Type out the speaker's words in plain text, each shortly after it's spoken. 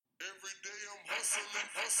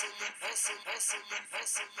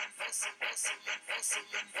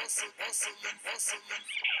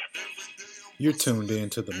You're tuned in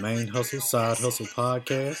to the Main Hustle Side Hustle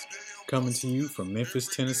podcast, coming to you from Memphis,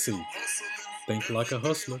 Tennessee. Think like a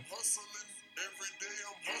hustler.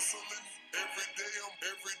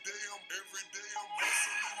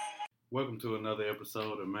 Welcome to another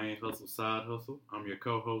episode of Main Hustle Side Hustle. I'm your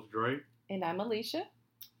co-host Dre. And I'm Alicia.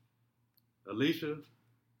 Alicia,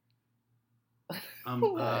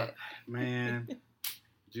 man,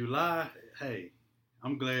 July. Hey,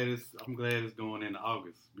 I'm glad it's going into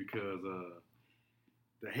August because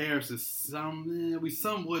the Harris is we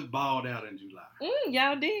somewhat balled out in July.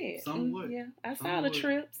 Y'all did. Somewhat. Yeah, I saw the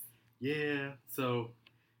trips. Yeah, so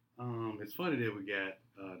it's funny that we got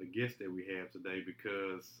the guest that we have today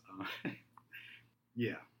because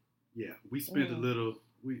we spent a little.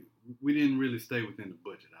 We didn't really stay within the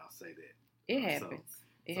budget. I'll say that. It happens.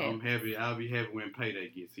 I'm happy. I'll be happy when payday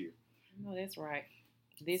gets here. No, that's right.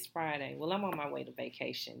 This Friday. Well, I'm on my way to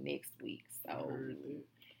vacation next week, so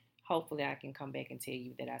hopefully I can come back and tell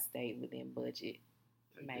you that I stayed within budget.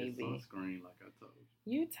 Take maybe that sunscreen like I told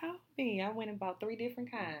you. You told me. I went and bought 3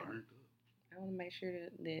 different kinds. Burnt I want to make sure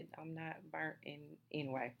that I'm not burnt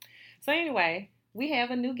anyway. So anyway, we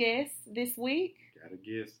have a new guest this week. Got a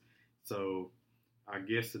guest. So our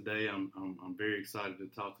guest today, I'm very excited to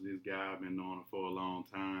talk to this guy. I've been knowing him for a long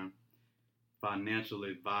time. Financial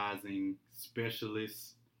advising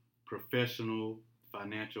specialist, professional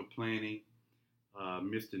financial planning,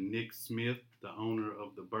 Mr. Nick Smith, the owner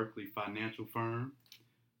of the Berkeley Financial Firm.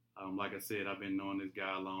 Like I said, I've been knowing this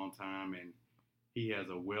guy a long time, and he has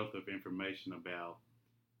a wealth of information about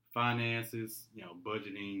finances,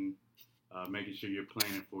 budgeting, making sure you're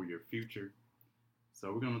planning for your future.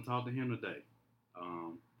 So we're going to talk to him today.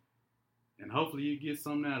 And hopefully you get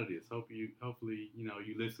something out of this. Hopefully,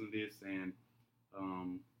 you listen to this and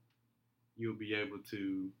you'll be able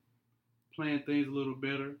to plan things a little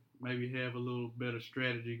better, maybe have a little better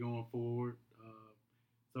strategy going forward.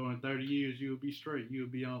 So in 30 years, you'll be straight. You'll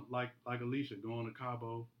be on like Alicia, going to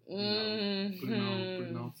Cabo,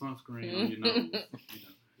 putting on sunscreen on your nose.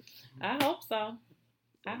 I hope so.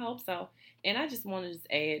 And I just want to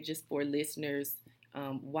add, just for listeners,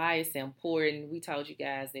 why it's important. We told you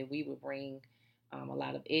guys that we would bring a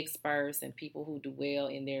lot of experts and people who do well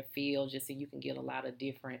in their field, just so you can get a lot of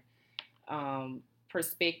different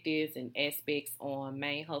perspectives and aspects on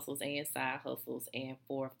main hustles and side hustles. And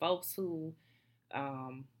for folks who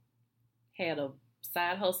had a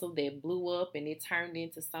side hustle that blew up and it turned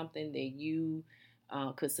into something that you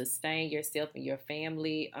could sustain yourself and your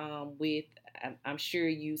family with, I'm sure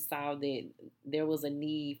you saw that there was a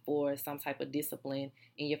need for some type of discipline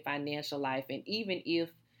in your financial life. And even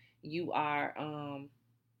if you are,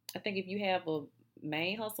 I think if you have a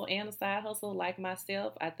main hustle and a side hustle like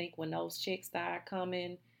myself, I think when those checks start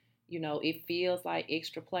coming, it feels like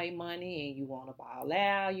extra play money and you want to ball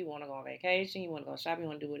out, you want to go on vacation, you want to go shopping, you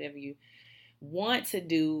want to do whatever you want to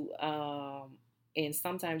do. And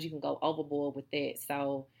sometimes you can go overboard with that.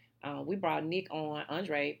 So we brought Nick on.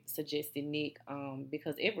 Andre suggested Nick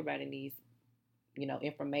because everybody needs,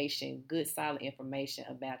 information, good, solid information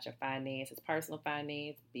about your finances, personal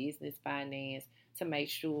finance, business finance, to make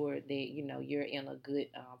sure that, you're in a good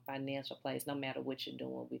financial place, no matter what you're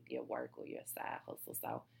doing with your work or your side hustle.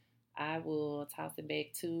 So I will toss it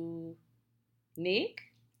back to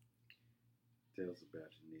Nick. Tell us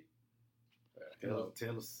about you, Nick.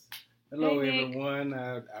 Tell us. Hello, everyone.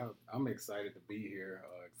 I'm excited to be here.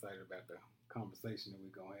 Excited about the conversation that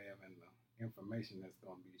we're going to have and the information that's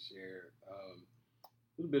going to be shared.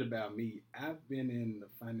 A little bit about me. I've been in the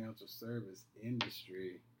financial service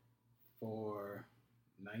industry for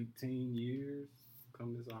 19 years,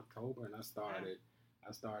 come this October, and I started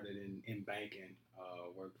in banking,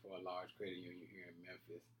 worked for a large credit union here in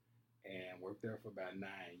Memphis, and worked there for about 9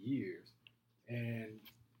 years. And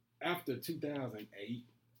after 2008,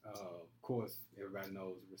 of course, everybody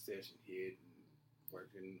knows the recession hit and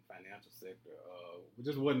worked in the financial sector.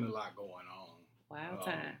 Just wasn't a lot going on. Wild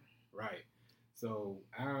time. Right. So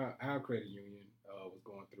our credit union was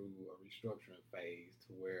going through a restructuring phase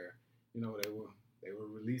to where, they were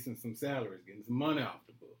releasing some salaries, getting some money off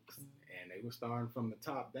the books, and they were starting from the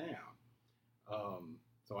top down.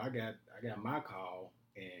 So I got my call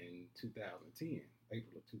in 2010,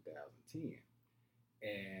 April of 2010,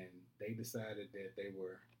 and they decided that they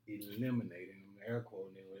were eliminating, air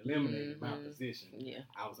quoting, they were eliminating my position. Yeah.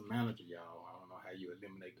 I was a manager, y'all. I don't know how you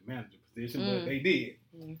eliminate the manager position, but they did.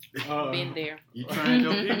 Been there. You trained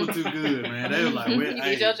your people too good, man. They were like, well, you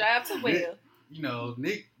did your job too well.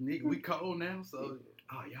 Nick, we cold now, so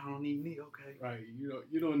oh, y'all don't need me, okay. Right.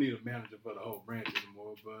 You don't need a manager for the whole branch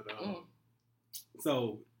anymore. But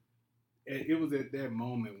so it was at that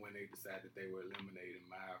moment when they decided they were eliminating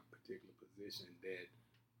my particular position that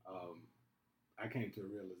I came to a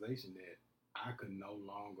realization that I could no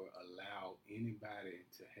longer allow anybody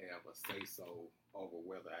to have a say-so over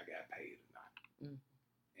whether I got paid or not.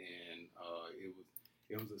 And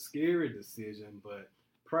it was a scary decision, but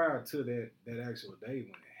prior to that actual day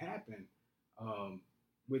when it happened,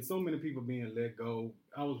 with so many people being let go,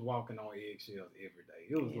 I was walking on eggshells every day.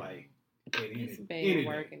 It was like at it's a bad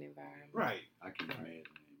working environment. Right. I can imagine.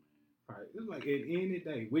 Right. It's like at any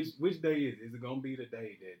day. Which day is it? Is it gonna be the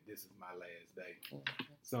day that this is my last day?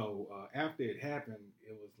 So after it happened,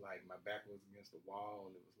 it was like my back was against the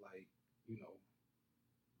wall. It was like,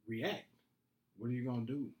 react. What are you gonna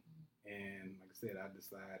do? And like I said, I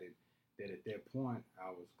decided that at that point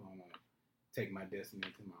I was gonna take my destiny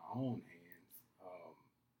into my own hands.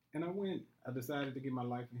 And I decided to get my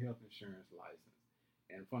life and health insurance license.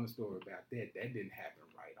 And funny story about that didn't happen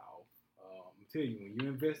right off. I'm telling you, when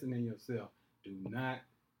you're investing in yourself, do not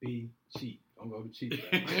be cheap. Don't go to cheap.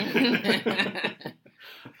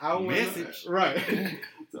 Right.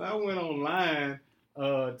 So I went online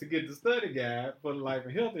to get the study guide for the life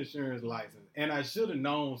and health insurance license. And I should have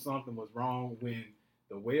known something was wrong when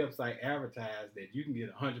the website advertised that you can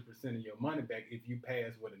get 100% of your money back if you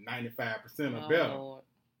pass with a 95% or better. Lord.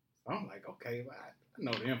 So I'm like, okay, well, I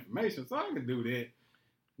know the information, so I can do that.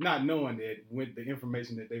 Not knowing that with the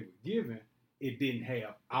information that they were given, it didn't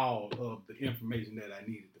have all of the information that I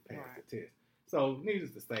needed to pass the test. So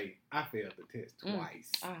needless to say, I failed the test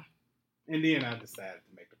twice. And then I decided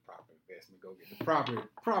to make the proper investment, go get the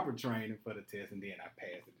proper training for the test, and then I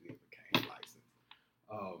passed it and it became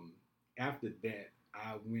licensed. After that,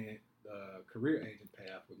 I went the career agent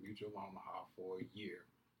path with Mutual of Omaha for a year.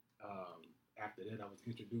 After that, I was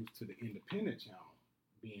introduced to the independent channel,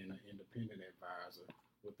 being an independent advisor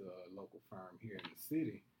with a local firm here in the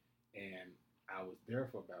city. And I was there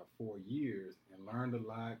for about 4 years and learned a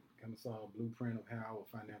lot, kind of saw a blueprint of how a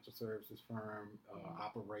financial services firm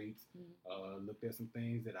operates, looked at some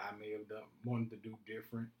things that I may have wanted to do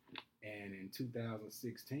different. And in 2016,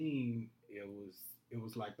 it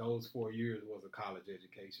was like those 4 years was a college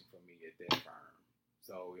education for me at that firm.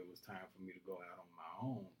 So it was time for me to go out on my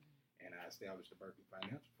own. And I established the Berkeley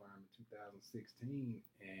Financial Firm in 2016,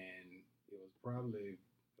 and it's one of the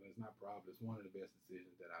best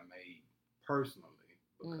decisions that I made personally,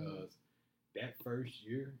 because that first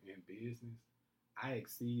year in business, I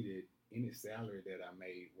exceeded any salary that I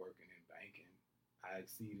made working in banking. I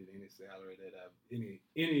exceeded any salary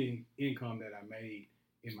any income that I made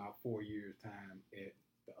in my 4 years time at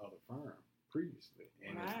the other firm previously,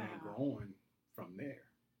 and it's been growing from there.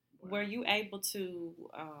 Were you able to?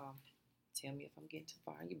 Tell me if I'm getting too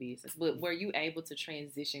far in your business, but were you able to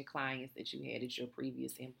transition clients that you had at your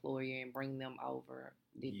previous employer and bring them over?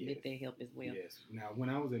 Did that help as well? Yes. Now, when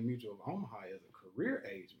I was at Mutual of Omaha as a career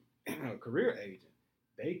agent,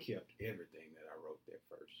 they kept everything that I wrote that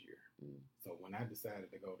first year. So when I decided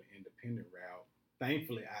to go the independent route,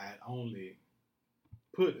 thankfully I had only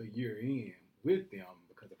put a year in with them,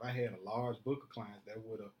 because if I had a large book of clients, that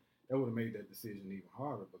would have made that decision even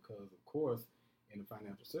harder, because of course in the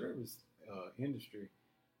financial service industry,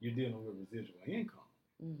 you're dealing with residual income.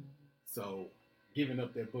 So giving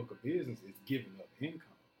up that book of business is giving up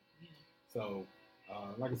income. So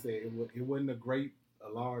like I said, it wasn't a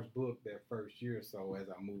large book that first year. So as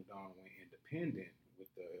I moved on and went independent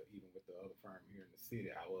even with the other firm here in the city,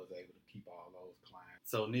 I was able to keep all those clients.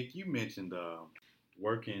 So Nick, you mentioned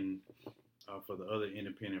working for the other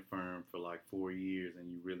independent firm for like 4 years, and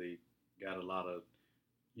you really got a lot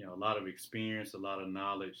of experience, a lot of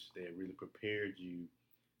knowledge that really prepared you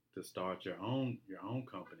to start your own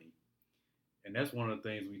company. And that's one of the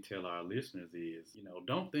things we tell our listeners is,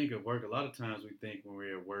 don't think of work. A lot of times we think when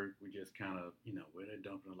we're at work, we just kind of, well, they're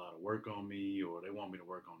dumping a lot of work on me, or they want me to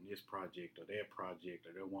work on this project or that project,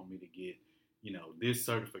 or they want me to get, this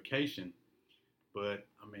certification. But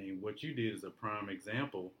I mean, what you did is a prime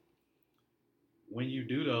example. When you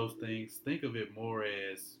do those things, think of it more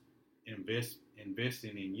as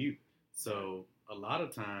investing in you. So a lot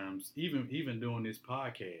of times, even doing this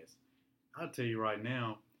podcast, I'll tell you right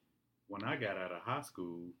now, when I got out of high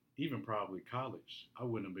school, even probably college, I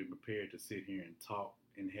wouldn't have been prepared to sit here and talk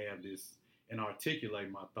and have this and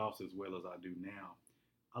articulate my thoughts as well as I do now.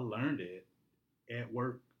 I learned it at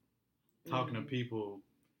work, talking to people,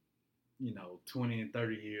 20 and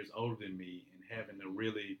 30 years older than me, and having to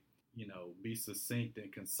really, be succinct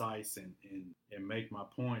and concise and make my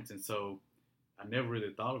points. And so I never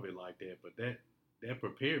really thought of it like that, but that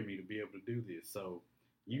prepared me to be able to do this. So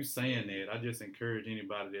you saying that, I just encourage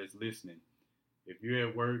anybody that's listening. If you're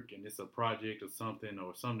at work and it's a project or something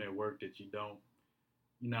at work that you're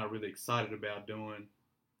not really excited about doing,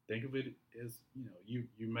 think of it as, you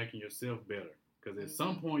making yourself better. Because at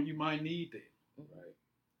some point you might need that. Right.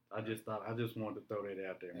 I just wanted to throw that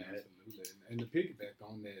out there, man. Absolutely. And to piggyback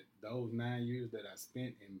on that, those 9 years that I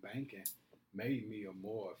spent in banking made me a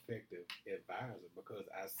more effective advisor because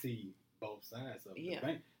I see both sides of it.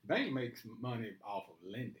 Yeah. Bank makes money off of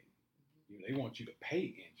lending. They want you to pay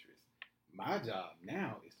interest. My job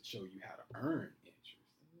now is to show you how to earn interest.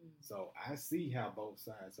 So I see how both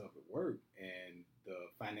sides of it work and the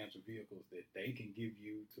financial vehicles that they can give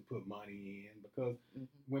you to put money in. Because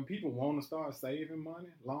when people want to start saving money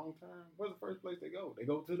long term, where's the first place they go? They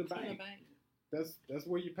go to the bank. That's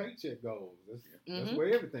where your paycheck goes. That's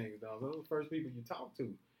where everything is done. Those are the first people you talk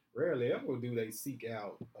to. Rarely ever do they seek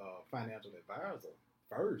out a financial advisor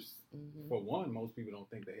first. For one, most people don't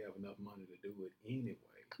think they have enough money to do it anyway.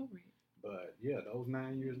 Correct. But yeah, those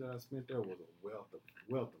 9 years that I spent there was a wealth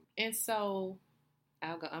of. And so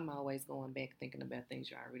I'm always going back thinking about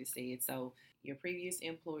things you already said. So your previous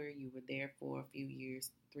employer, you were there for a few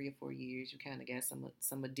years, 3 or 4 years. You kind of got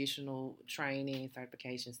some additional training,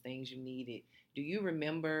 certifications, things you needed. Do you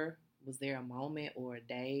remember, was there a moment or a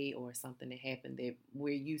day or something that happened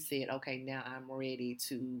where you said, okay, now I'm ready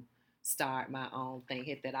to start my own thing?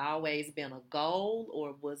 Had that always been a goal,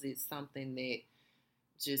 or was it something that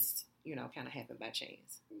just, kind of happened by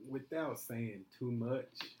chance? Without saying too much,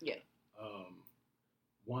 yeah.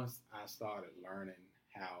 Once I started learning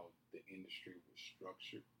how the industry was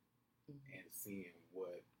structured and seeing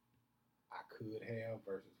what I could have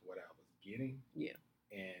versus what I was getting,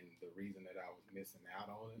 and the reason that I was missing out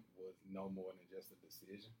on it was no more than just a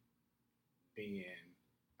decision, then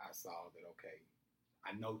I saw that, okay,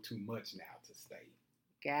 I know too much now to stay.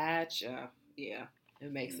 Gotcha. Yeah,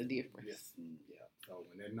 it makes a difference. Yeah. So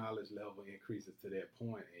when that knowledge level increases to that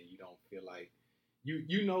point and you don't feel like,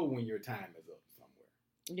 you know when your time is up somewhere.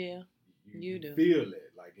 Yeah, you do. Feel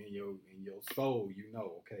it, like in your soul,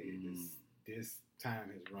 okay, this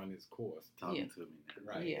time has run its course. Talking to me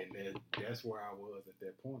now. Right, yeah. And that's where I was at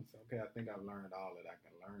that point. So, okay, I think I've learned all that I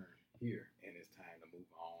can learn here, and it's time to move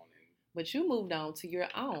on. But you moved on to your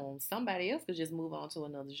own. Somebody else could just move on to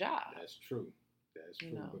another job. That's true.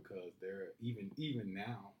 Because there, even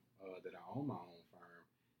now that I own my own firm,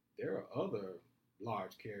 there are other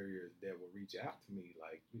large carriers that will reach out to me,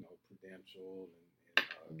 like Prudential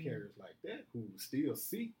and carriers like that, who still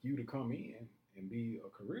seek you to come in and be a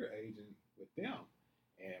career agent with them.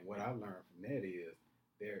 And what I learned from that is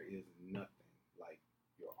there is nothing like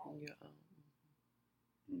your own.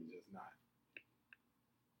 Just not.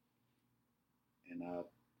 And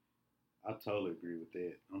I totally agree with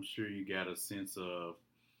that. I'm sure you got a sense of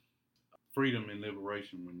freedom and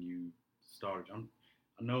liberation when you started.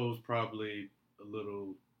 I know it was probably a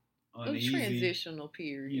little uneasy, a transitional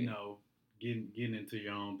period. Getting into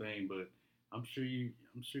your own thing, but I'm sure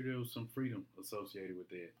there was some freedom associated with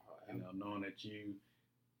that. Knowing that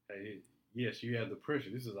yes, you have the pressure.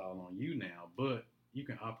 This is all on you now, but you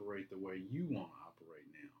can operate the way you want to operate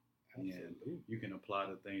now. Absolutely. And you can apply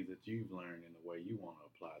the things that you've learned in the way you want to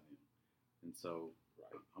apply them. And so,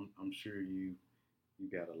 I'm sure you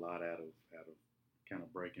got a lot out of kind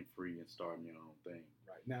of breaking free and starting your own thing.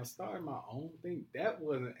 Right. Now, starting my own thing, that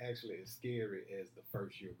wasn't actually as scary as the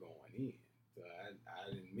first year going in. So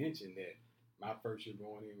I didn't mention that my first year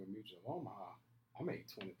going in with Mutual of Omaha, I made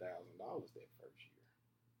 $20,000 that first year.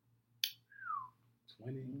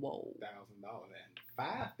 $20,000, and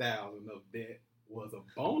 $5,000 of that was a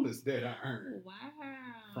bonus that I earned.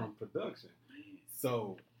 From production.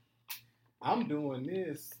 So I'm doing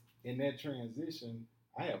this in that transition.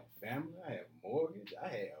 I have a family, I have a mortgage, I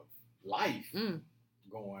have life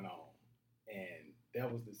going on. And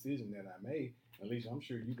that was the decision that I made. Alicia, I'm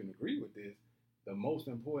sure you can agree with this. The most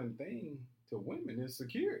important thing to women is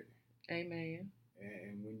security. Amen.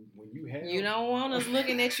 And when you have... You don't want us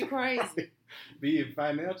looking at you crazy. Be it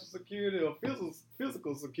financial security or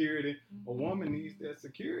physical security, a woman needs that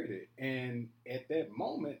security. And at that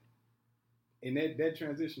moment, in that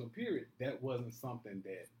transitional period, that wasn't something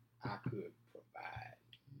that I could provide.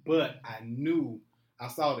 But I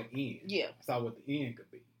saw the end. Yeah. I saw what the end could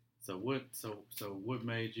be. So what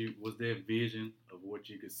made you, was that vision of what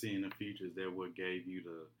you could see in the future, is that what gave you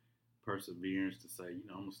the perseverance to say,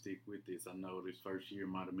 I'm going to stick with this? I know this first year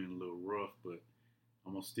might have been a little rough, but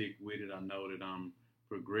I'm going to stick with it. I know that I'm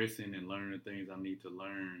progressing and learning the things I need to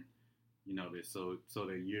learn, that so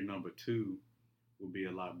that year number 2 will be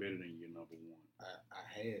a lot better than year number 1. I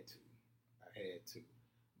had to.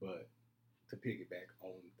 But to piggyback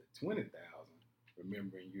on the $20,000,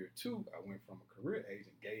 Remember, in year 2, I went from a career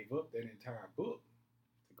agent, gave up that entire book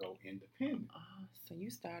to go independent. Oh, so you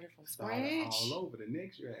started from Started scratch. all over. The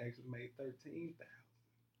next year, I actually made $13,000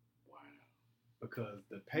 Wow. because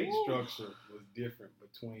the pay Ooh. structure was different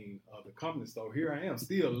between other companies. So here I am,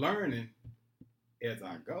 still learning as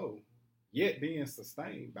I go, yet being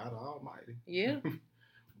sustained by the Almighty. Yeah.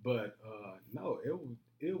 But no,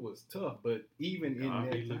 it was tough. But even in God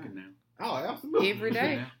that be time, looking now. oh, absolutely, Every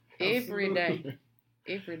day. Now. Every day. Absolutely.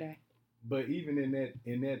 Every day. But even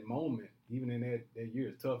in that moment, even in that year,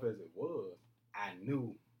 as tough as it was, I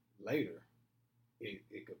knew later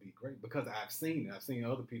it could be great because I've seen it. I've seen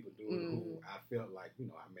other people do it who I felt like,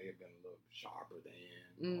 I may have been a little sharper than,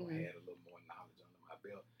 or had a little more knowledge under my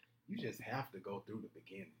belt. You just have to go through the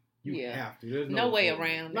beginning. You have to. There's no way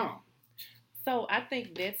around it. No. So I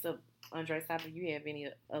think that's Andre Sapa, you have any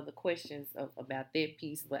other questions about that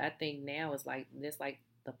piece? But I think now it's that's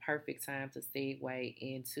the perfect time to segue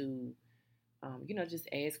into, just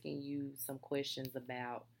asking you some questions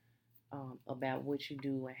about what you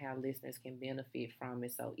do and how listeners can benefit from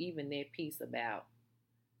it. So even that piece about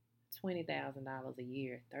 $20,000 a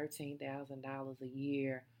year, $13,000 a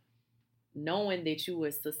year, knowing that you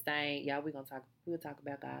were sustained. Y'all, we'll talk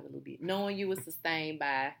about God a little bit. Knowing you were sustained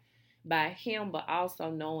by Him, but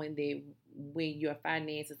also knowing that when your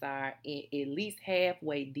finances are at least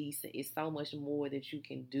halfway decent, it's so much more that you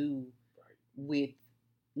can do with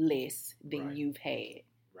less than you've had.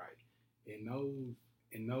 Right. In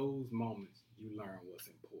those moments, you learn what's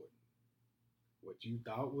important. What you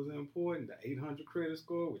thought was important, the 800 credit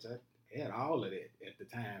score, which I had all of that at the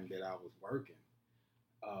time that I was working.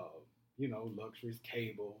 Luxuries,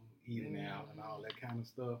 cable, eating out, and all that kind of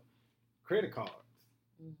stuff. Credit cards.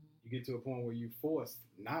 You get to a point where you're forced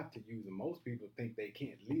not to use them. Most people think they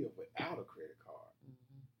can't live without a credit card.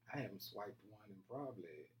 I haven't swiped one in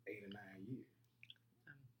probably 8 or 9 years.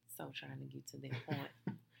 I'm so trying to get to that point.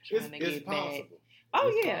 It's possible. Back. Oh,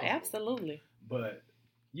 it's yeah, possible. Absolutely. But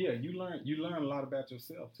yeah, you learn a lot about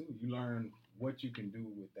yourself too. You learn what you can do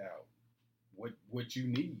without what you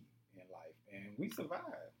need in life, and we survived.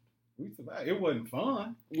 It wasn't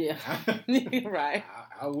fun. Yeah, right.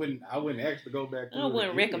 I wouldn't ask to go back to I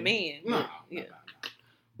wouldn't recommend. No.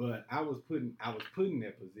 But I was put in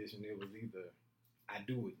that position. It was either I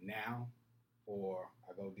do it now, or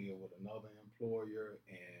I go deal with another employer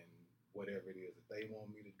and whatever it is that they want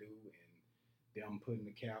me to do, and them putting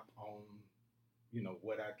the cap on,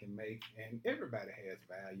 what I can make. And everybody has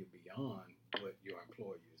value beyond what your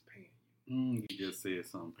employer is paying you. You just said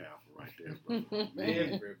something powerful right there, brother.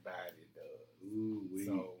 Everybody does. Ooh-wee.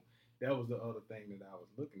 So that was the other thing that I was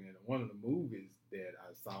looking at. And one of the movies that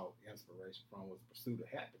I saw inspiration from was Pursuit of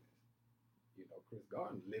Happiness. Chris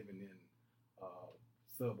Gardner living in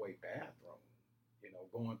subway bathroom,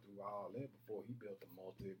 going through all that before he built a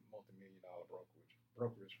multi-million-dollar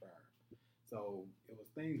brokerage firm. So it was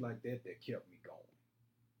things like that kept me going.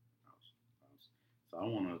 So I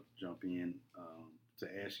want to jump in to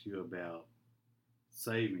ask you about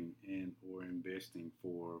saving and or investing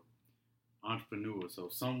for entrepreneurs. So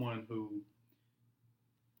someone who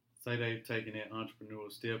say they've taken that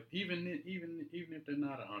entrepreneurial step, even if they're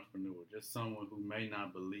not an entrepreneur, just someone who may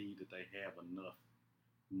not believe that they have enough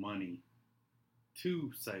money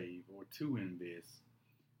to save or to invest.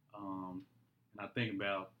 And I think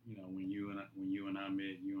about, when you and I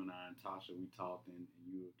met, you and I and Tasha, we talked, and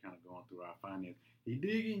you were kind of going through our finance. He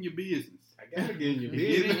dig in your business. I gotta get in your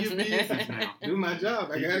business. Get in your business now. Do my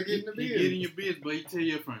job. I gotta get in the business. Get in your business, but he tell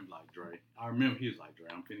your friend like, Dre. I remember he was like, Dre,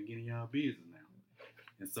 I'm finna get in y'all business now.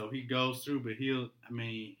 And so he goes through, but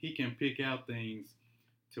he can pick out things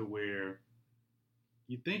to where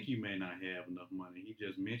you think you may not have enough money. He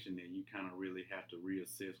just mentioned that you kind of really have to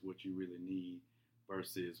reassess what you really need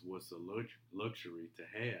versus what's a luxury to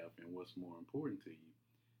have and what's more important to you.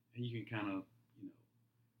 And you can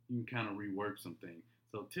kind of rework some things.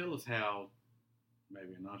 So tell us how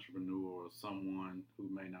maybe an entrepreneur or someone who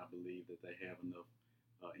may not believe that they have enough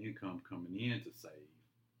income coming in to save,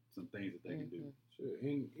 some things that they can do. Sure.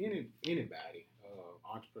 Anybody,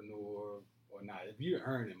 entrepreneur or not, if you're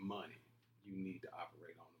earning money, you need to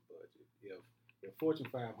operate on a budget. If Fortune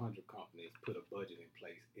 500 companies put a budget in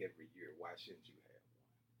place every year, why shouldn't you have one?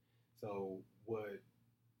 So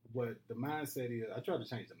what the mindset is, I try to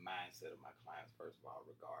change the mindset of my clients first of all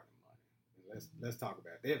regarding money. And let's talk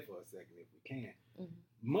about that for a second if we can.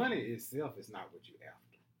 Money itself is not what you're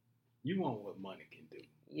after. You want what money can do.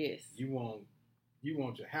 Yes. You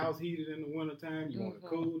want your house heated in the wintertime. You want it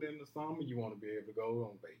cooled in the summer. You want to be able to go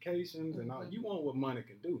on vacations and all. You want what money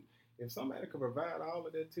can do. If somebody could provide all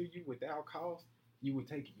of that to you without cost, you would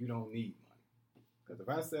take it. You don't need money Because if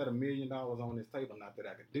I set $1 million on this table, not that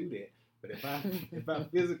I could do that, but if I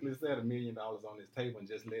physically set $1 million on this table and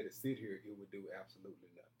just let it sit here, it would do absolutely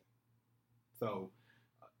nothing. So,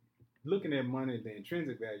 looking at money, the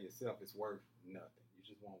intrinsic value itself is worth nothing. You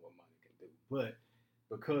just want what money can do. But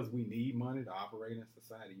because we need money to operate in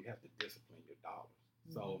society, you have to discipline your dollars.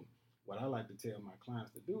 Mm-hmm. So what I like to tell my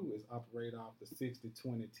clients to do is operate off the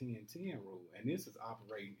 60-20-10-10 rule. And this is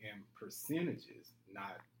operating in percentages,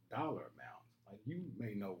 not dollar amounts. Like you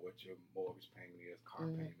may know what your mortgage payment is, car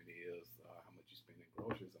payment is, how much you spend in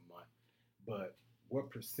groceries a month. But what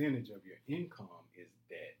percentage of your income is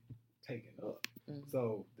that taken up? Mm-hmm.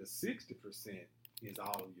 So the 60% is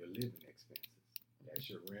all of your living expenses. That's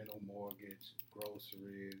your rental, mortgage,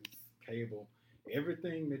 groceries, cable.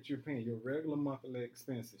 Everything that you're paying, your regular monthly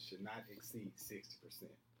expenses should not exceed 60%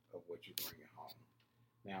 of what you're bringing home.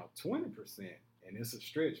 Now, 20%, and it's a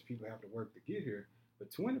stretch, people have to work to get here, but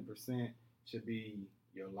 20% should be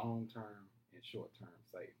your long-term and short-term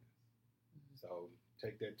savings. Mm-hmm. So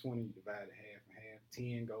take that 20, you divide it half and half,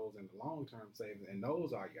 10 goes into long-term savings, and those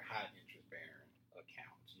are your high interest-bearing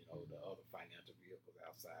accounts, you know, the other financial vehicles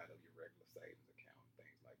outside of your regular savings account,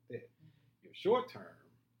 things like that. Mm-hmm. Your short-term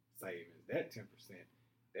savings, that 10%,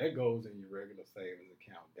 that goes in your regular savings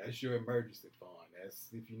account. That's your emergency fund. That's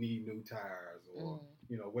if you need new tires or,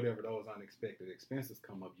 you know, whatever those unexpected expenses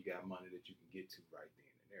come up, you got money that you can get to right then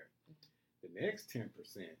and there. The next 10%,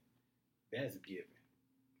 that's giving.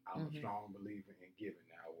 I'm a strong believer in giving.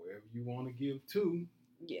 Now, wherever you want to give to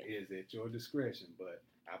is at your discretion, but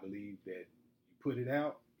I believe that you put it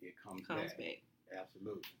out, it comes back.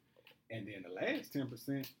 Absolutely. And then the last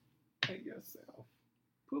 10%, pay yourself.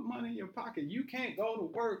 Put money in your pocket. You can't go to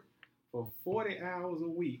work for 40 hours a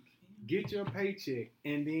week, get your paycheck,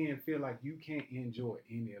 and then feel like you can't enjoy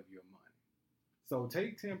any of your money. So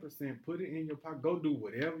take 10%, put it in your pocket, go do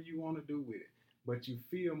whatever you want to do with it. But you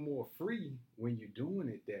feel more free when you're doing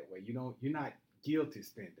it that way. You're not guilty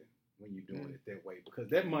spending when you're doing it that way because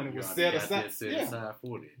that money was set aside. Aside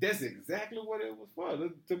for it. That's exactly what it was for,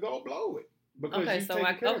 to go blow it. Okay, so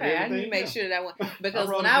I need to make sure that one because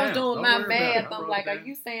when I was doing my math, I'm like, are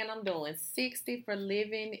you saying I'm doing 60 for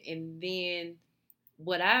living, and then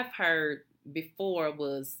what I've heard before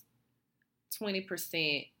was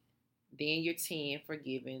 20%, then you're 10 for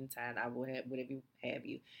giving, tithe, I will have whatever you have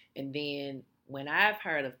you, and then when I've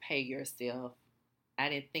heard of pay yourself, I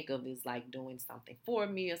didn't think of it as like doing something for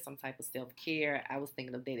me or some type of self-care. I was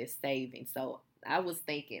thinking of that as saving. So I was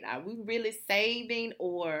thinking, are we really saving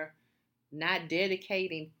or not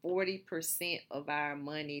dedicating 40% of our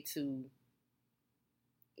money to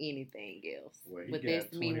anything else? Well, but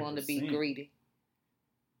that's me wanting to be greedy.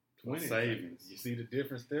 20 savings. You see the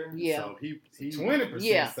difference there? Yeah. So he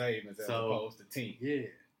 20% savings as opposed to 10. Yeah.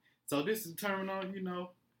 So this is terminal, you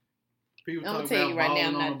know. People I'm going to tell you right now,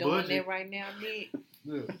 I'm not doing that right now, Nick.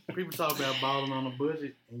 Look, people talk about balling on a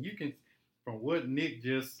budget, and you can, from what Nick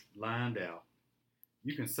just lined out,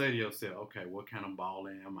 you can say to yourself, okay, what kind of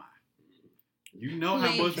baller am I? You know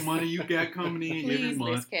how much money you got coming in every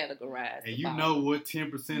month. Let's categorize. And you know what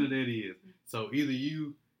 10% of that is. So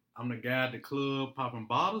either I'm the guy at the club popping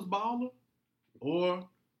bottles baller, or,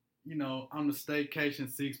 you know, I'm the staycation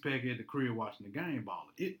 6-pack at the crib watching the game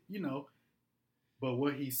baller. But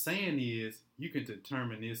what he's saying is you can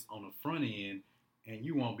determine this on the front end, and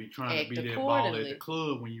you won't be trying to be that baller at the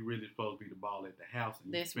club when you're really supposed to be the baller at the house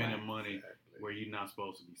and you're spending money where you're not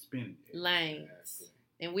supposed to be spending it. Lanes. Exactly.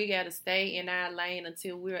 And we got to stay in our lane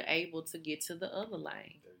until we're able to get to the other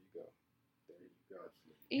lane. There you go.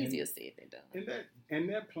 Easier said than done. And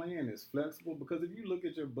that plan is flexible because if you look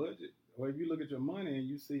at your budget or if you look at your money and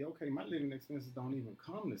you see, okay, my living expenses don't even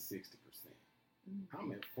come to 60%.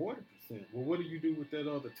 I'm at 40%. Well, what do you do with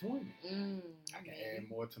that other 20? I can add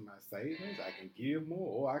more to my savings. I can give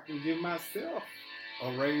more, or I can give myself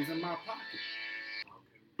a raise in my pocket.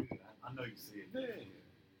 Okay, I know you see it. Yeah.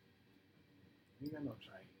 You got no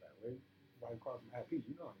train that way. Right across from Happy,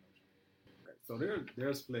 you know no train. Okay. So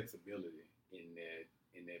there's flexibility in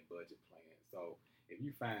that budget plan. So if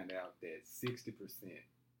you find out that 60%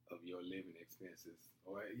 of your living expenses,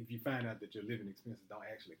 or if you find out that your living expenses don't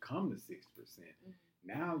actually come to 60%,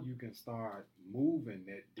 now you can start moving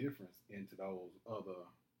that difference into those other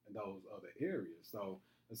areas. So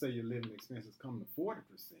let's say your living expenses come to 40%,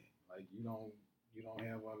 like you don't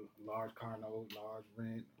have a large car note, large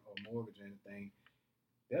rent or mortgage or anything.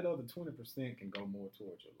 That other 20% can go more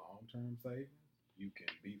towards your long-term savings. You can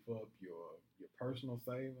beef up your personal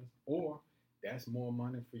savings, or that's more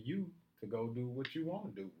money for you to go do what you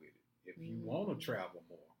want to do with it. If you want to travel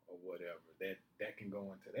more or whatever, that can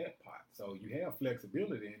go into that pot. So you have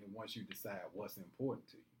flexibility in it once you decide what's important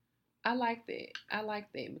to you. I like that. I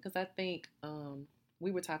like that because I think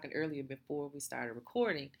we were talking earlier before we started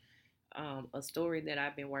recording. A story that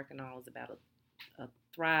I've been working on is about a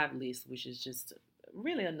Thrive list, which is just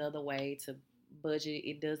really another way to budget.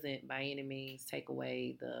 It doesn't by any means take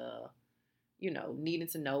away the, needing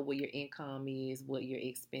to know what your income is, what your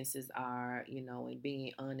expenses are, and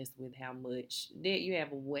being honest with how much debt you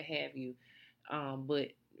have or what have you. But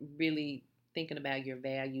really thinking about your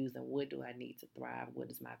values and what do I need to thrive? What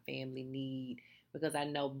does my family need? Because I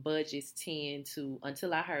know budgets tend to,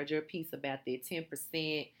 until I heard your piece about that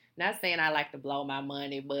 10%, not saying I like to blow my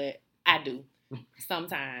money, but I do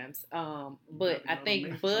sometimes. But I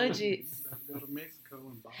think budgets, go to Mexico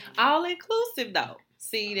and buy all inclusive though.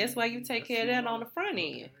 See, that's why you take care of that on the front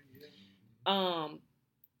end.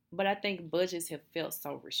 But I think budgets have felt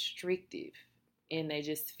so restrictive, and they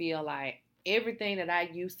just feel like everything that I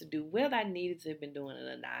used to do, whether I needed to have been doing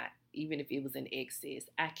it or not, even if it was in excess,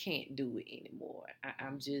 I can't do it anymore.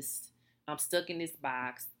 I'm stuck in this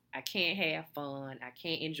box. I can't have fun. I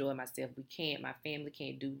can't enjoy myself. My family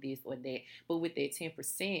can't do this or that. But with that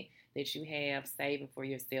 10% that you have saving for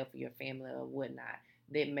yourself or your family or whatnot,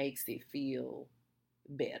 that makes it feel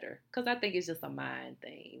better. Because I think it's just a mind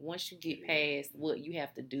thing. Once you get past what you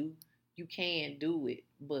have to do, you can do it.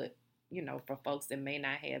 But, for folks that may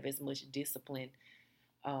not have as much discipline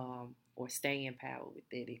or staying power with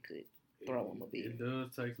that, it could throw them a bit. It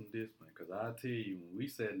does take some discipline. Because I tell you, when we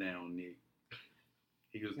sat down, Nick,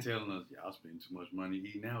 he was telling us, y'all spending too much money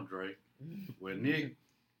eating out, Dre. Well, Nick,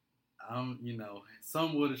 I'm,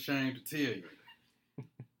 somewhat ashamed to tell you.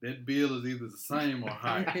 That bill is either the same or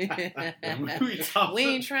higher. We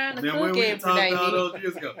ain't trying to cook every day. All those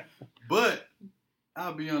years ago. But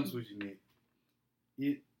I'll be honest with you,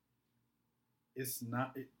 Nick. It's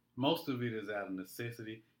not. Most of it is out of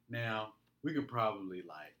necessity. Now we could probably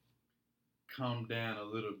come down a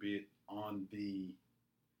little bit on the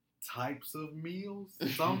types of meals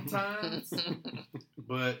sometimes,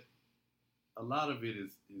 but a lot of it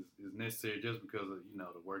is necessary just because of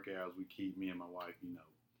the work hours we keep. Me and my wife,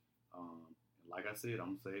 like I said,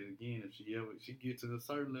 I'm gonna say it again. If she gets to a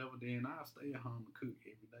certain level, then I'll stay at home and cook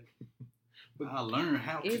every day. But I learned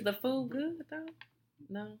how. Is the food good though?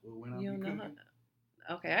 No, well, you don't know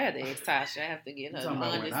how. Okay, I had to ask Tasha. I have to get her. Talking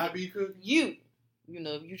about when I be cooking, if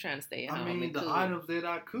you're trying to stay at home. I mean, the items that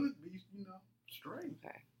I cook be, straight.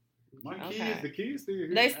 Okay. My kids, the kids still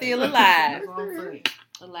here. They still alive. That's what I'm saying.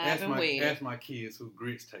 Alive and well. Ask my kids who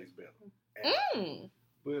grits taste better.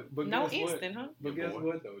 But no instant, huh? But guess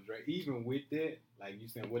what though, Dre? Even with that, like you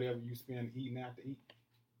said, whatever you spend eating out to eat,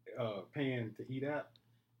 paying to eat out,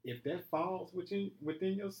 if that falls within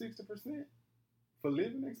your 60% for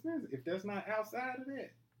living expenses, if that's not outside of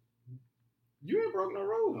that, you ain't broke no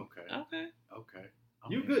rule. Okay.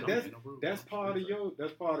 You good? That's part of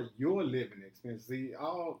your living expenses. See,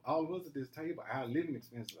 all of us at this table, our living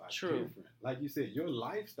expenses are different. Like you said, your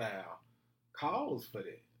lifestyle calls for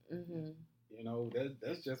that. Mm-hmm.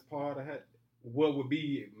 That's just part of what would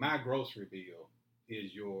be my grocery bill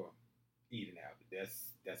is your eating habit.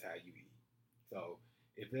 That's how you eat. So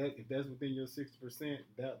if that's within your 60%,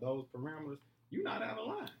 those parameters, you're not out of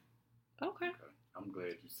line. Okay. I'm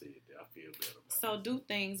glad you said that. I feel better about So do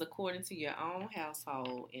things according to your own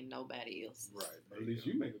household and nobody else. Right. At least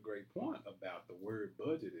you make a great point about the word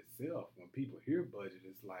budget itself. When people hear budget,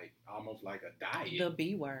 it's like almost like a diet. The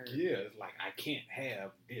B word. Yeah, it's like I can't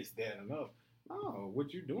have this, that, and other. No,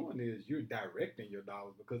 what you're doing is you're directing your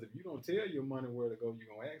dollars, because if you don't tell your money where to go, you're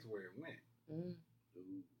gonna ask where it went.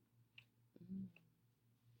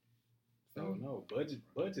 So no,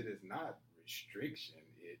 budget is not restriction,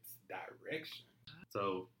 it's direction.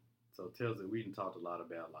 So tells that we done talked a lot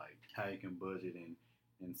about how you can budget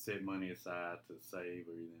and set money aside to save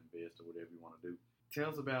or either invest or whatever you want to do. Tell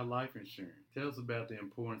us about life insurance. Tell us about the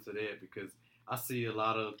importance of that, because I see a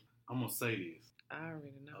lot of, I'm going to say this. I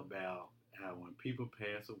already know. About how when people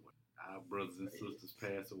pass away, our brothers and sisters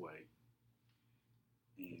pass away,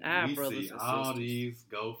 and we see all these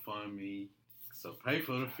GoFundMe, so pay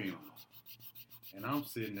for the funeral. And I'm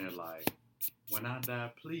sitting there like, when I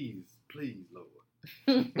die, please, Lord,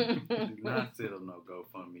 do not set up no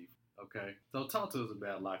GoFundMe. Okay? So talk to us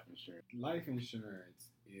about life insurance. Life insurance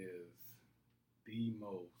is the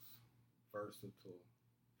most versatile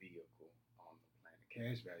vehicle on the planet.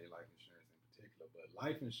 Cash value life insurance in particular, but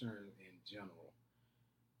life insurance in general.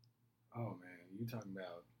 Oh man, you talking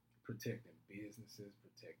about protecting businesses,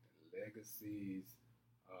 protecting legacies.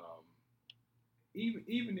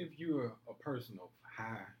 Even if you're a person of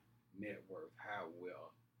high net worth, high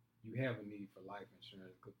wealth, you have a need for life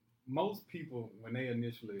insurance. Most people, when they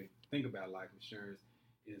initially think about life insurance,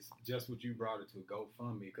 is just what you brought it to,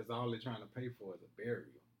 GoFundMe, because all they're trying to pay for is a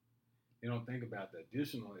burial. They don't think about the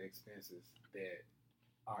additional expenses that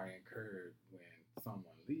are incurred when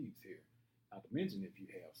someone leaves here. Not to mention if you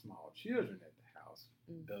have small children at the house,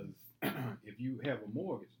 does if you have a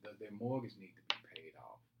mortgage, does their mortgage need to be paid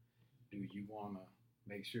off? Do you want to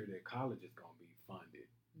make sure that college is going to be funded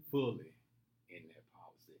fully in that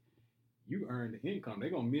policy? You earn the income. They're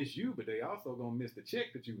going to miss you, but they also going to miss the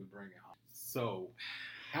check that you was bringing home. So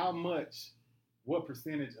how much, what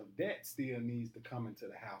percentage of that still needs to come into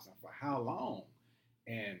the house, and for how long?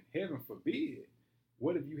 And heaven forbid,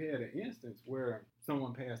 what if you had an instance where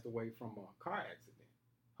someone passed away from a car accident?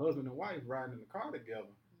 Husband and wife riding in the car together.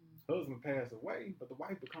 Husband passed away, but the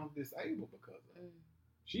wife becomes disabled because of it.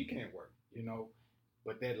 She can't work, you know.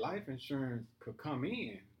 But that life insurance could come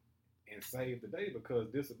in and save the day, because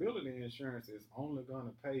disability insurance is only going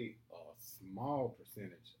to pay a small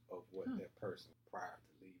percentage of what that person prior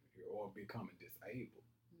to leaving here or becoming disabled.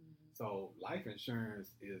 So life insurance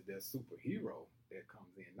is that superhero that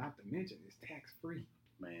comes in. Not to mention it's tax free.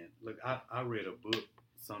 Man, look, I read a book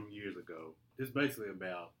some years ago. It's basically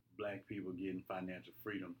about black people getting financial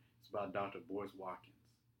freedom. It's about Dr. Boyce Watkins.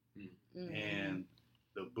 And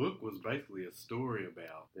the book was basically a story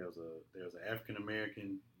about there was an African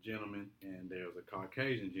American gentleman and there was a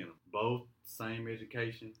Caucasian gentleman. Both same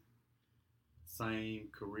education, same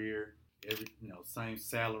career, same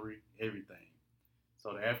salary, everything.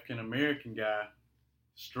 So the African American guy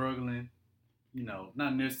struggling,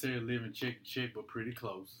 not necessarily living check to check, but pretty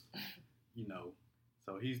close,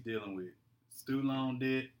 So he's dealing with student loan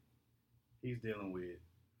debt. He's dealing with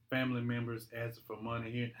family members asking for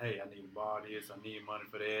money here. Hey, I need to borrow this. I need money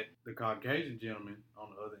for that. The Caucasian gentleman, on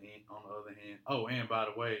the other hand. Oh, and by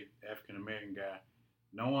the way, African American guy,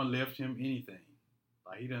 no one left him anything.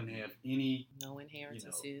 Like he doesn't have no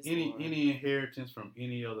inheritances, any inheritance from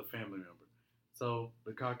any other family member. So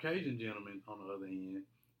the Caucasian gentleman, on the other hand,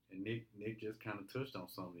 and Nick just kind of touched on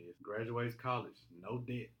some of this. Graduates college, no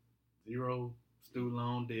debt, 0 student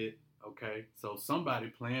loan debt. Okay, so somebody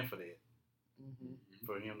planned for that.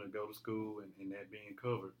 For him to go to school and that being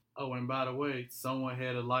covered. Oh, and by the way, someone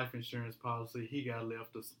had a life insurance policy. He got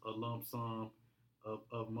left a lump sum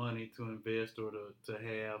of money to invest or to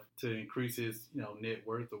have to increase his net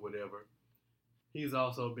worth or whatever. He's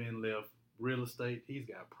also been left real estate. He's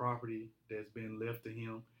got property that's been left to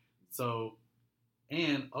him. So,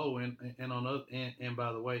 and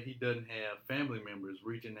by the way, he doesn't have family members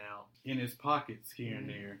reaching out in his pockets here and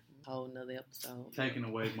there. Whole nother episode. Taking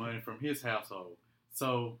away money from his household.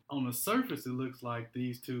 So on the surface, it looks like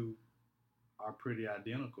these two are pretty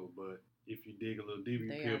identical, but if you dig a little deeper,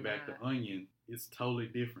 you peel back the onion, it's totally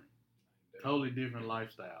different. Totally different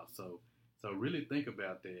lifestyle. So really think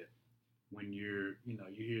about that when you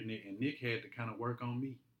hear Nick, and Nick had to kind of work on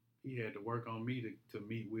me. He had to work on me to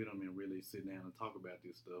meet with him and really sit down and talk about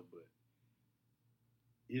this stuff, but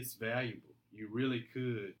it's valuable. You really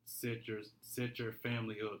could set your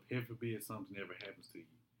family up. Heaven forbid something ever happens to you.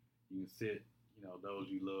 You can set those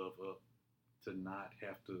you love up to not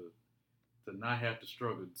have to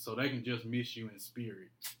struggle, so they can just miss you in spirit,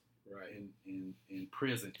 right? In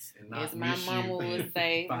presence, and not as my miss mama would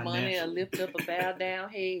say, money will lift up a bow down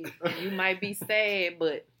head. You might be sad,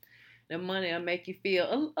 but the money will make you feel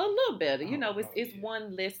a little better. It's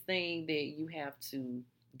one less thing that you have to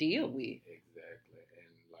deal with. Exactly,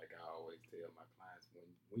 and like I always tell my clients,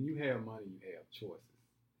 when you have money, you have choices,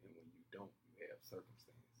 and when you don't, you have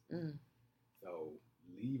circumstances. So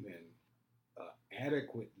leaving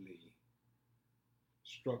adequately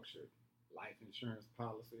structured life insurance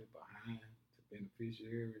policy behind to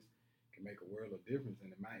beneficiaries can make a world of difference.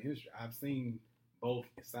 And in my industry, I've seen both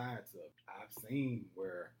sides of it. I've seen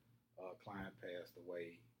where a client passed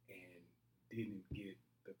away and didn't get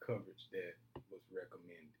the coverage that was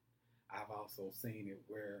recommended. I've also seen it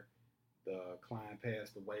where the client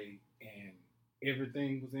passed away and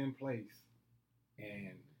everything was in place,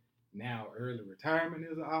 and now early retirement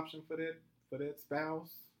is an option for that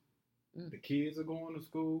spouse. The kids are going to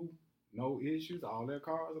school, no issues. All their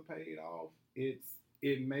cars are paid off.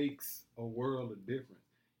 It makes a world of difference.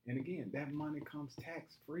 And again, that money comes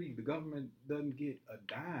tax free. The government doesn't get a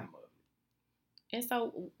dime of it. And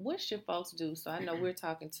so, what should folks do? So I know we're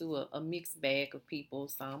talking to a mixed bag of people.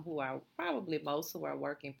 Some who are most who are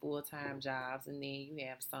working full-time jobs, and then you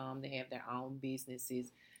have some that have their own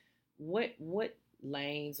businesses. What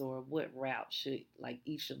lanes or what route should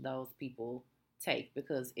each of those people take?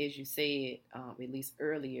 Because as you said, at least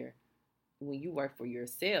earlier, when you work for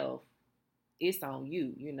yourself, it's on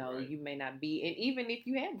you. You know, Right. you may not be, and even if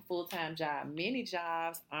you have a full-time job, many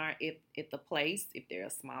jobs aren't at the place. If they're a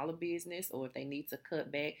smaller business or if they need to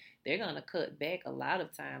cut back, they're going to cut back a lot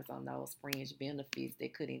of times on those fringe benefits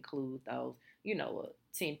that could include those, you know,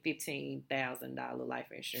 a $10,000-$15,000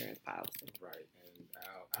 life insurance policy. Right. And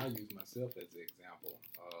I'll use myself as an example.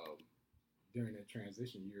 During that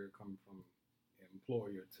transition year, coming from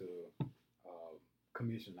employer to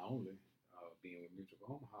commission only, being with Mutual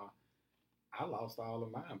Omaha, I lost all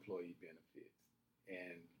of my employee benefits.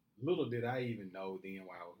 And little did I even know then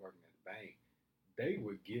while I was working at the bank, they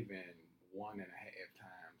were giving 1.5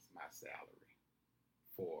 times my salary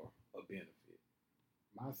for a benefit.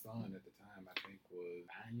 My son at the time, I think, was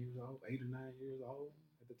 9 years old, 8 or 9 years old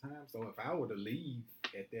at the time. So if I were to leave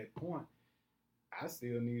at that point, I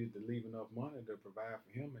still needed to leave enough money to provide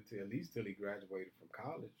for him until at least till he graduated from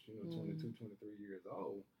college, 22, 23 years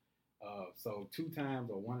old. So 2 times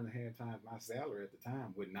or 1.5 times my salary at the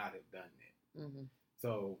time would not have done that. Mm-hmm.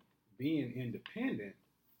 So being independent,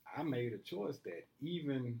 I made a choice that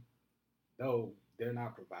even though they're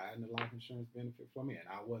not providing the life insurance benefit for me and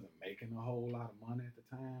I wasn't making a whole lot of money at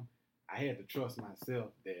the time, I had to trust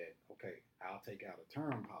myself that, okay, I'll take out a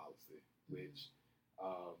term policy, which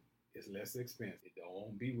is less expensive. It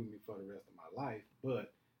won't be with me for the rest of my life,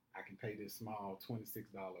 but I can pay this small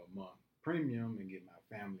 $26 a month premium and get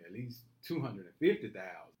my family at least $250,000.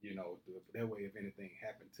 That way, if anything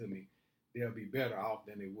happened to me, they'll be better off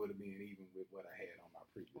than they would have been even with what I had on my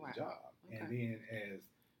previous job. Okay. And then as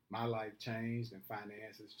my life changed and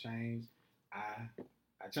finances changed, I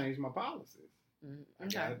changed my policies. Mm-hmm. I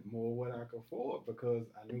got more what I could afford because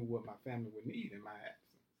I knew what my family would need in my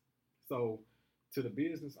absence. So to the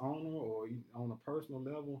business owner or on a personal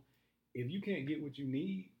level, if you can't get what you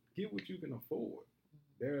need, get what you can afford.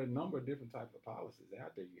 There are a number of different types of policies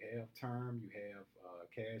out there. You have term, you have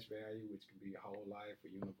cash value, which can be a whole life or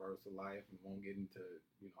universal life, and won't get into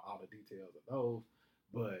all the details of those.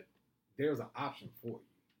 But there's an option for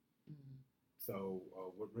you. Mm-hmm. So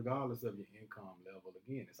regardless of your income level,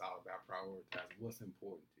 again, it's all about prioritizing what's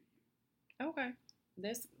important to you. Okay,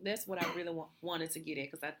 that's what I really wanted to get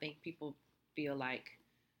at, because I think people feel like,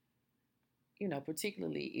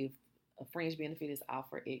 particularly if a fringe benefit is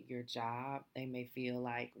offered at your job, they may feel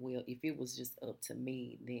like, well, if it was just up to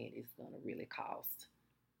me, then it's going to really cost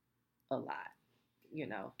a lot,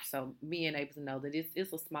 So being able to know that it's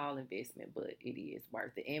a small investment, but it is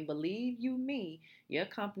worth it. And believe you me, your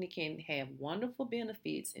company can have wonderful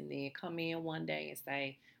benefits and then come in one day and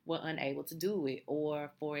say, we're unable to do it.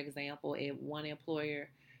 Or, for example, at one employer,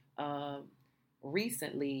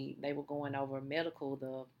 recently they were going over medical.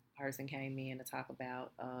 The person came in to talk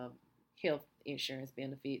about health insurance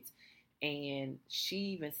benefits, and she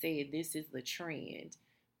even said this is the trend.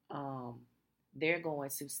 They're going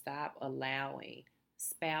to stop allowing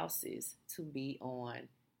spouses to be on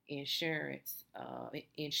insurances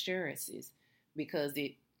because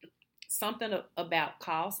it something about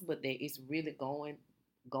cost, but that it's really going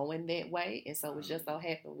that way. And so it just so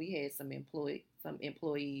happened we had some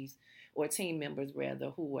employees or team members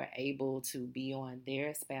rather who were able to be on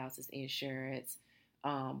their spouse's insurance,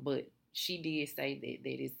 but she did say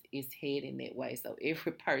that it's heading that way. So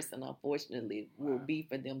every person, unfortunately, will be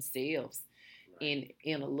for themselves in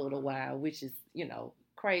a little while, which is,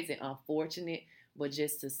 crazy, unfortunate. But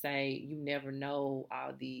just to say, you never know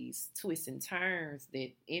all these twists and turns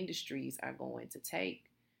that industries are going to take.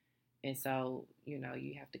 And so, you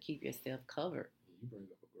have to keep yourself covered. You bring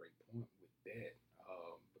up a great point with that,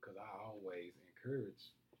 because I always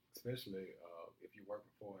encourage, especially if you're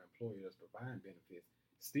working for an employer that's providing benefits,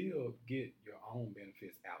 still get your own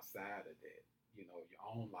benefits outside of that. Your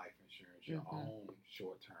own life insurance, your own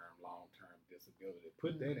short-term, long-term disability.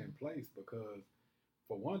 Put that in place because,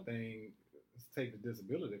 for one thing, let's take the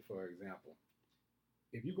disability, for example.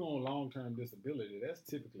 If you go on long-term disability, that's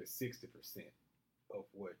typically 60% of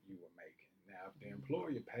what you were making. Now, if the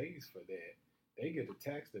employer pays for that, they get a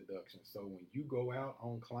tax deduction. So when you go out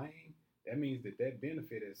on claim, that means that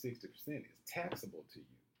benefit at 60% is taxable to you.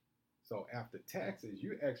 So after taxes,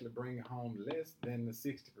 you're actually bringing home less than the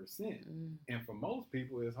 60%. And for most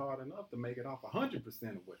people, it's hard enough to make it off 100% of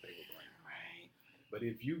what they were bringing. Right. But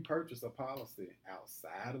if you purchase a policy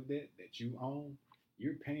outside of that you own,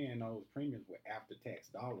 you're paying those premiums with after-tax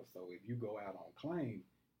dollars. So if you go out on claim,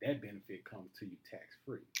 that benefit comes to you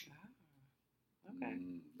tax-free. Okay.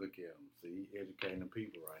 Look at them. See, educating the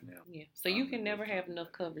people right now. Yeah. So you can never have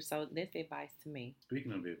enough coverage. So that's advice to me.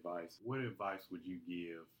 Speaking of advice, what advice would you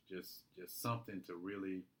give? Just something to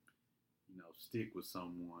really, stick with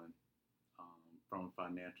someone from a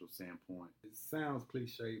financial standpoint? It sounds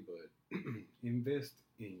cliche, but invest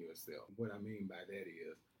in yourself. What I mean by that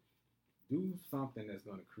is do something that's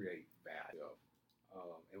going to create value.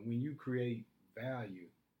 And when you create value,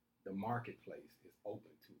 the marketplace is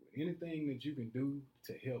open to it. Anything that you can do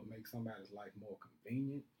to help make somebody's life more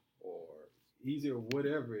convenient or easier,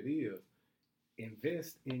 whatever it is,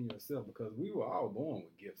 invest in yourself, because we were all born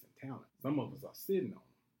with gifts and talents. Some of us are sitting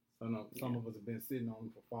on them. Some of us have been sitting on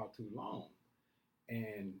them for far too long.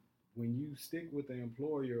 And when you stick with the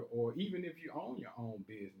employer, or even if you own your own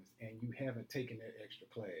business and you haven't taken that extra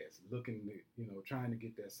class, trying to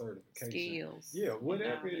get that certification, skills,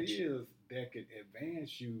 whatever it knowledge is that could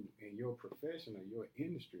advance you in your profession or your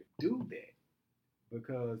industry, do that.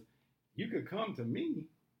 Because you could come to me.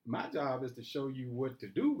 My job is to show you what to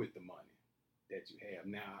do with the money that you have.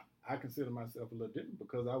 Now, I consider myself a little different,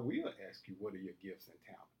 because I will ask you, what are your gifts and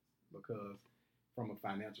talents? Because from a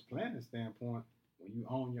financial planning standpoint, when you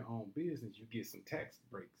own your own business, you get some tax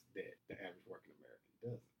breaks that the average working American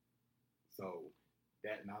doesn't. So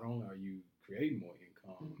that not only are you creating more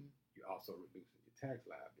income, you're also reducing your tax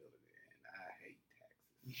liability. And I hate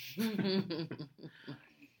taxes. I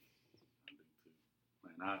do too.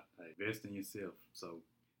 Man, invest in yourself. So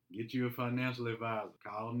get you a financial advisor.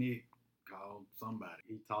 Call Nick. Call somebody.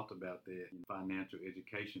 He talked about that in financial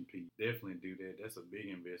education piece. Definitely do that. That's a big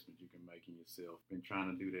investment you can make in yourself. Been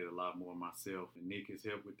trying to do that a lot more myself, and Nick has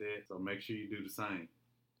helped with that. So make sure you do the same.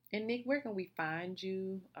 And Nick, where can we find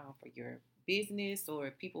you for your business, or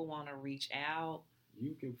if people want to reach out?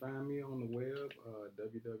 You can find me on the web,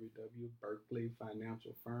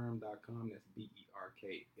 www.berkeleyfinancialfirm.com. That's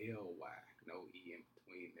BERKLY, no E in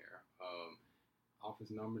between there.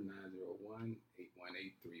 Office number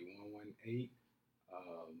 901-818-3118.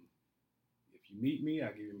 If you meet me,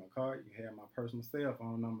 I'll give you my card. You have my personal cell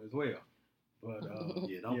phone number as well. But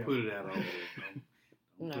don't put it out over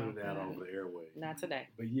Don't put it out over the airwaves. Not today.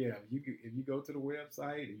 But yeah, if you go to the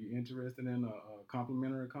website, if you're interested in a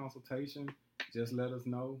complimentary consultation, just let us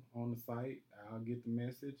know on the site. I'll get the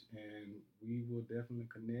message, and we will definitely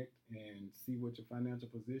connect and see what your financial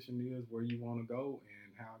position is, where you want to go,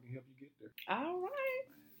 and how I can help you get there. All right.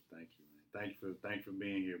 Man, thank you, man. Thank you for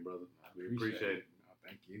being here, brother. We appreciate it. No,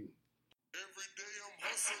 thank you. Every day I'm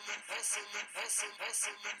hustling, hustling, hustling,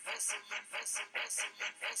 hustling, hustling, hustling, hustling,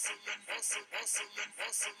 hustling, hustling,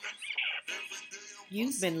 hustling. Every day I'm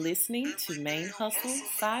You've been listening to Main Hustle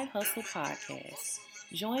Side Hustle Podcast.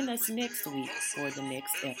 Join us next week for the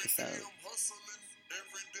next episode. hustling,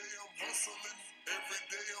 every day I'm hustling, every day